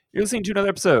You're listening to another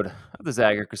episode of the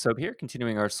Zag Soap here,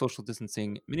 continuing our social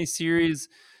distancing mini-series.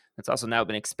 It's also now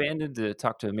been expanded to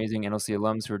talk to amazing NLC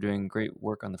alums who are doing great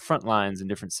work on the front lines in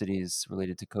different cities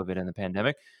related to COVID and the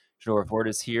pandemic. Shadora Ford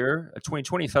is here, a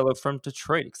 2020 fellow from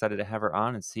Detroit. Excited to have her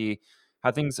on and see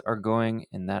how things are going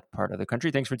in that part of the country.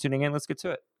 Thanks for tuning in. Let's get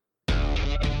to it.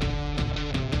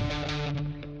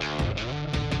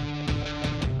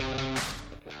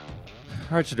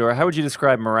 All right, Shadora, how would you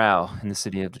describe morale in the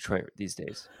city of Detroit these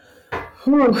days?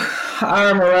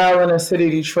 Our morale in the city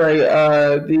of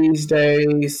Detroit these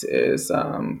days is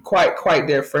quite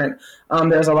different.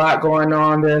 There's a lot going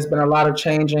on. There's been a lot of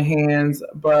change in hands,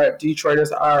 but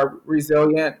Detroiters are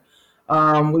resilient.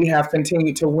 We have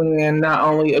continued to win not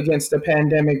only against the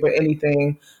pandemic, but any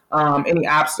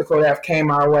obstacle that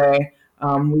came our way.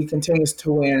 We continue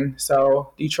to win.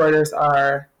 So Detroiters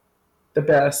are the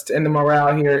best, and the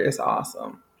morale here is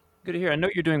awesome. Good to hear. I know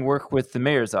you're doing work with the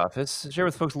mayor's office. Share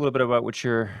with folks a little bit about what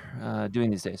you're doing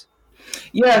these days.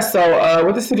 Yeah, so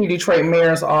with the City of Detroit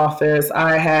Mayor's Office,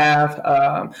 I have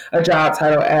a job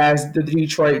title as the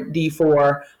Detroit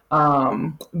D4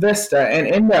 Vista. And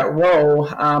in that role,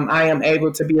 I am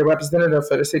able to be a representative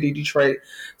for the City of Detroit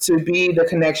to be the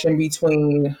connection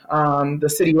between the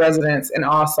city residents and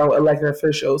also elected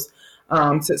officials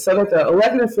so that the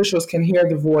elected officials can hear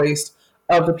the voice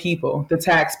of the people, the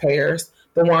taxpayers,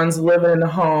 the ones living in the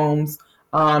homes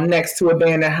next to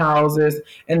abandoned houses,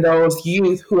 and those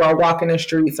youth who are walking the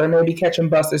streets or maybe catching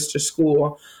buses to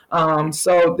school.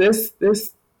 So this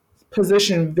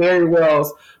position very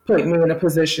well put me in a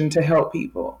position to help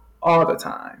people all the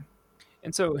time.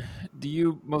 And so do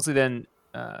you mostly then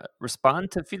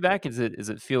respond to feedback? Is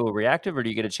it feel reactive, or do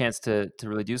you get a chance to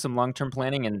really do some long-term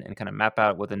planning and kind of map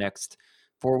out what the next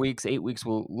 4 weeks, 8 weeks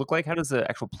will look like? How does the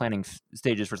actual planning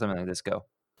stages for something like this go?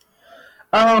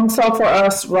 So for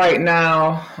us right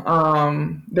now,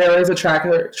 there is a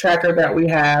tracker that we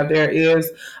have. There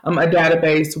is a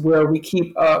database where we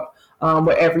keep up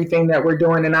with everything that we're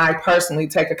doing. And I personally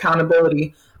take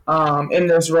accountability in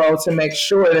this role to make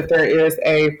sure that there is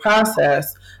a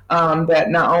process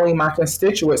that not only my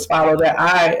constituents follow, that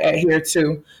I adhere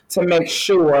to make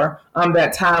sure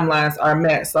that timelines are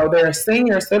met. So there are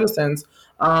senior citizens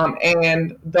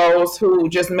and those who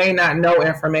just may not know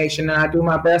information. And I do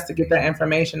my best to get that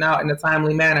information out in a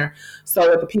timely manner so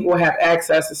that the people have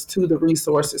access to the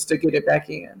resources to get it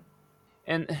back in.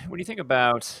 And when you think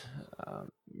about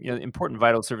important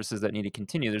vital services that need to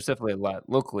continue, there's definitely a lot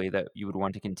locally that you would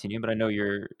want to continue. But I know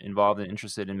you're involved and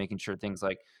interested in making sure things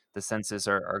like the census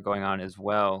are going on as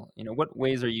well. What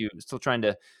ways are you still trying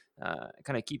to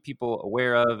kind of keep people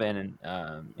aware of and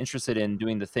interested in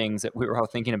doing the things that we were all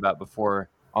thinking about before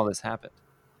all this happened?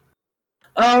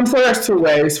 So there's two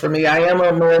ways for me. I am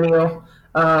a millennial,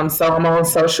 so I'm on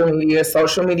social media.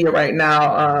 Social media right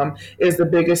now is the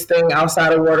biggest thing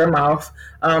outside of word of mouth.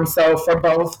 So for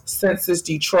both Census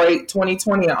Detroit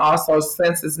 2020 and also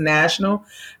Census National,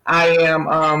 I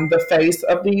am the face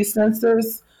of these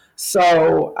census.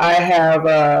 So I have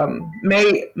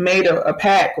made a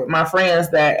pact with my friends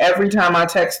that every time I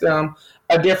text them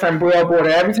a different billboard, or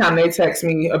every time they text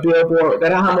me a billboard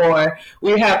that I'm on,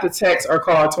 we have to text or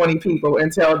call 20 people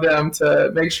and tell them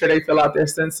to make sure they fill out their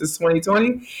census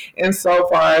 2020. And so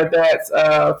far, that's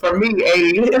for me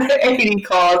 80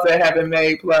 calls that have been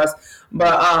made plus.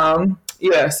 But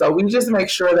yeah, so we just make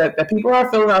sure that people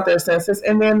are filling out their census.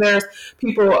 And then there's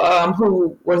people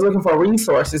who was looking for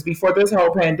resources before this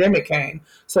whole pandemic came.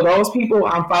 So those people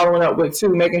I'm following up with too,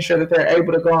 making sure that they're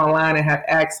able to go online and have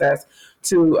access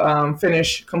to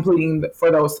finish completing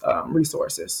for those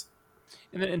resources.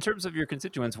 And then in terms of your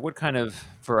constituents, what kind of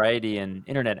variety and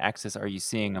internet access are you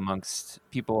seeing amongst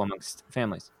people, amongst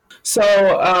families? So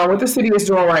what the city is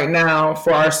doing right now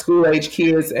for our school age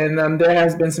kids, and there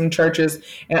has been some churches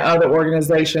and other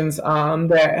organizations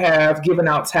that have given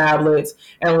out tablets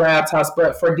and laptops.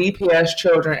 But for DPS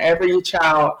children, every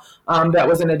child that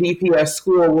was in a DPS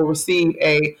school will receive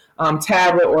a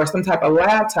tablet or some type of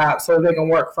laptop so they can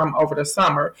work from over the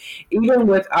summer. Even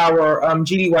with our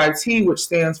GDYT, which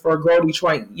stands for Grow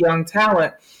Detroit Young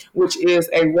Talent, which is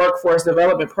a workforce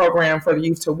development program for the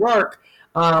youth to work,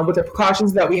 with the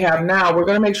precautions that we have now, we're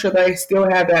going to make sure they still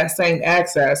have that same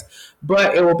access,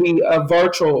 but it will be a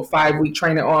virtual 5-week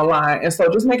training online. And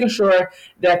so just making sure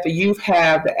that the youth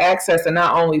have the access, and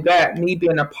not only that, me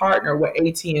being a partner with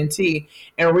AT&T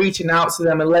and reaching out to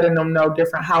them and letting them know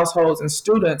different households and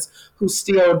students who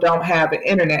still don't have an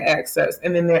internet access.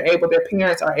 And then their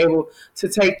parents are able to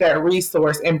take that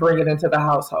resource and bring it into the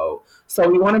household. So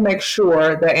we want to make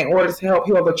sure that in order to help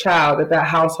heal the child, that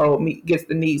household gets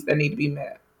the needs that need to be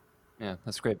met. Yeah,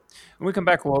 that's great. When we come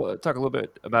back, we'll talk a little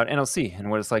bit about NLC and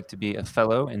what it's like to be a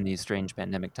fellow in these strange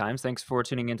pandemic times. Thanks for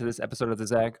tuning into this episode of The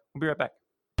Zag. We'll be right back.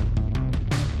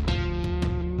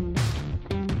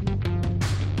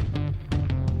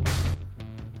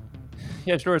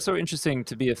 Yeah, sure. It's so interesting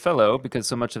to be a fellow because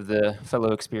so much of the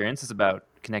fellow experience is about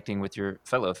connecting with your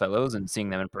fellow fellows and seeing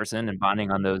them in person and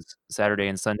bonding on those Saturday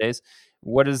and Sundays.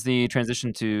 What has the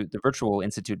transition to the virtual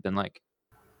institute been like?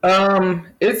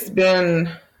 It's been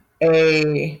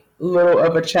a little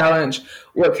of a challenge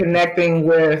with connecting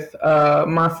with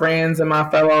my friends and my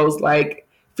fellows, like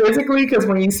physically, because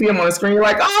when you see them on the screen, you're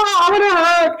like, oh, I want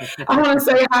to hug, I want to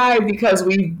say hi, because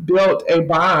we built a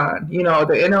bond. You know,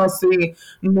 the NLC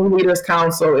New Leaders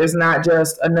Council is not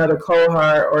just another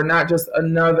cohort or not just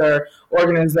another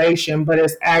organization, but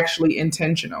it's actually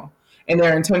intentional. And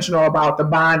they're intentional about the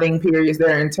bonding periods.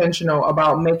 They're intentional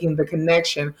about making the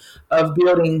connection of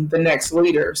building the next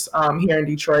leaders here in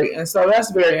Detroit. And so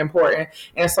that's very important.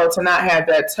 And so to not have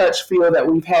that touch feel that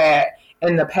we've had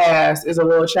in the past is a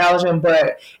little challenging,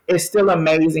 but it's still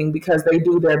amazing because they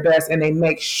do their best and they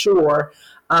make sure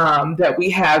that we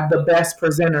have the best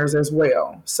presenters as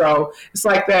well. So it's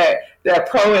like that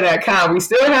pro and that con. We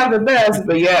still have the best,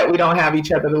 but yet we don't have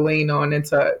each other to lean on and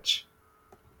touch.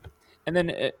 And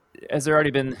then, has there already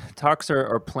been talks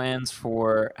or plans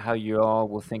for how you all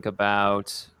will think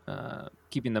about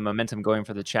keeping the momentum going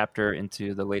for the chapter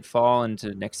into the late fall,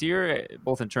 into next year,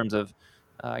 both in terms of,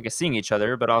 I guess, seeing each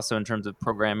other, but also in terms of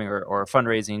programming or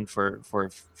fundraising for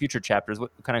future chapters?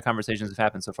 What kind of conversations have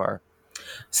happened so far?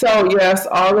 So yes,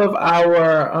 all of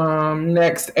our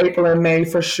next April and May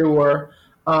for sure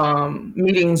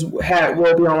meetings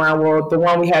will be online. Well, the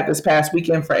one we had this past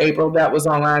weekend for April, that was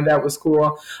online. That was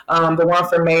cool. The one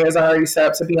for May is already set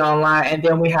up to be online, and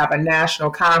then we have a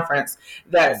national conference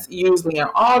Hmm. that's usually in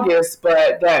August,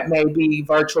 but that may be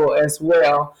virtual as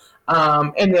well.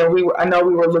 And then I know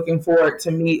we were looking forward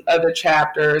to meet other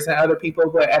chapters and other people,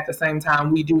 but at the same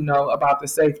time, we do know about the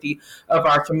safety of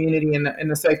our community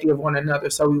and the safety of one another,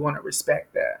 so we want to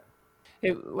respect that.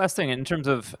 Hey, last thing, in terms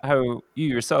of how you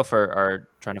yourself are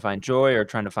trying to find joy or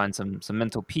trying to find some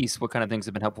mental peace, what kind of things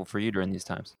have been helpful for you during these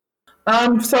times?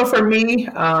 So for me,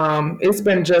 it's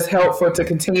been just helpful to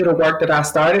continue the work that I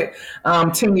started.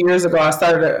 10 years ago, I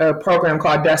started a program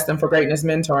called Destined for Greatness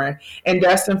Mentoring. And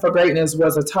Destined for Greatness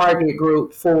was a target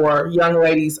group for young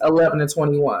ladies 11 to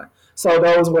 21. So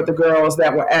those were the girls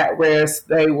that were at risk.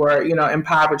 They were,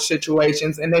 impoverished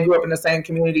situations, and they grew up in the same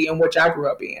community in which I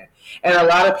grew up in. And a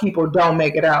lot of people don't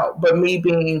make it out. But me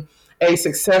being a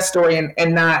success story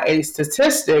and not a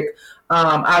statistic,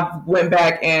 I went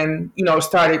back and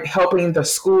started helping the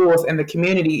schools and the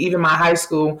community, even my high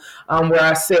school, where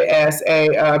I sit as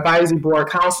a advisory board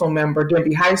council member,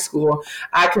 Denby High School.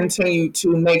 I continue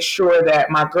to make sure that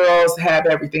my girls have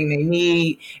everything they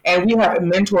need, and we have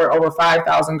mentored over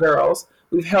 5,000 girls.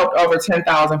 We've helped over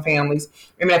 10,000 families.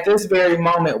 And at this very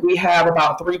moment, we have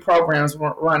about three programs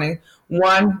running.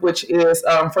 One, which is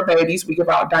for babies. We give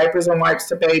out diapers and wipes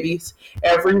to babies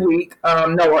every week.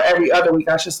 No, or every other week,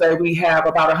 I should say. We have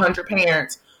about 100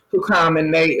 parents who come,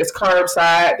 and it's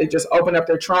curbside. They just open up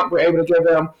their trunk. We're able to give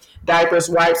them diapers,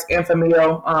 wipes,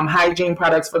 Infamil, hygiene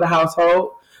products for the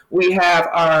household. We have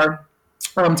our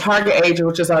target age,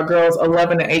 which is our girls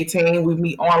 11 to 18. We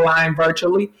meet online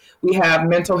virtually. We have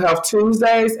mental health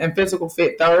Tuesdays and physical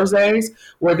fit Thursdays,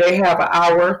 where they have an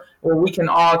hour where we can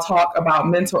all talk about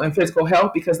mental and physical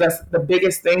health, because that's the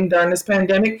biggest thing during this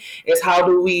pandemic is how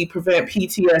do we prevent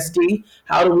PTSD?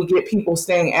 How do we get people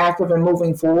staying active and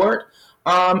moving forward?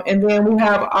 And then we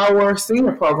have our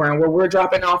senior program where we're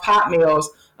dropping off hot meals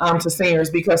to seniors,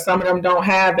 because some of them don't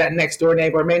have that next door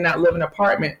neighbor, may not live in an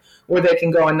apartment where they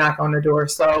can go and knock on the door.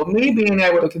 So me being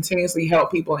able to continuously help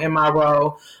people in my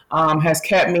role has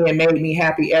kept me and made me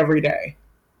happy every day.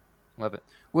 Love it.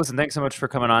 Well, listen, thanks so much for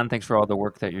coming on. Thanks for all the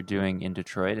work that you're doing in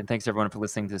Detroit. And thanks everyone for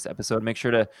listening to this episode. Make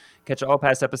sure to catch all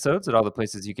past episodes at all the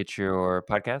places you get your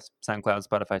podcasts, SoundCloud,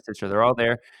 Spotify, Stitcher. They're all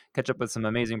there. Catch up with some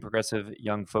amazing progressive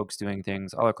young folks doing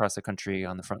things all across the country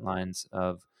on the front lines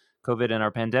of COVID and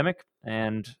our pandemic.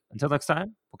 And until next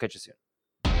time, we'll catch you soon.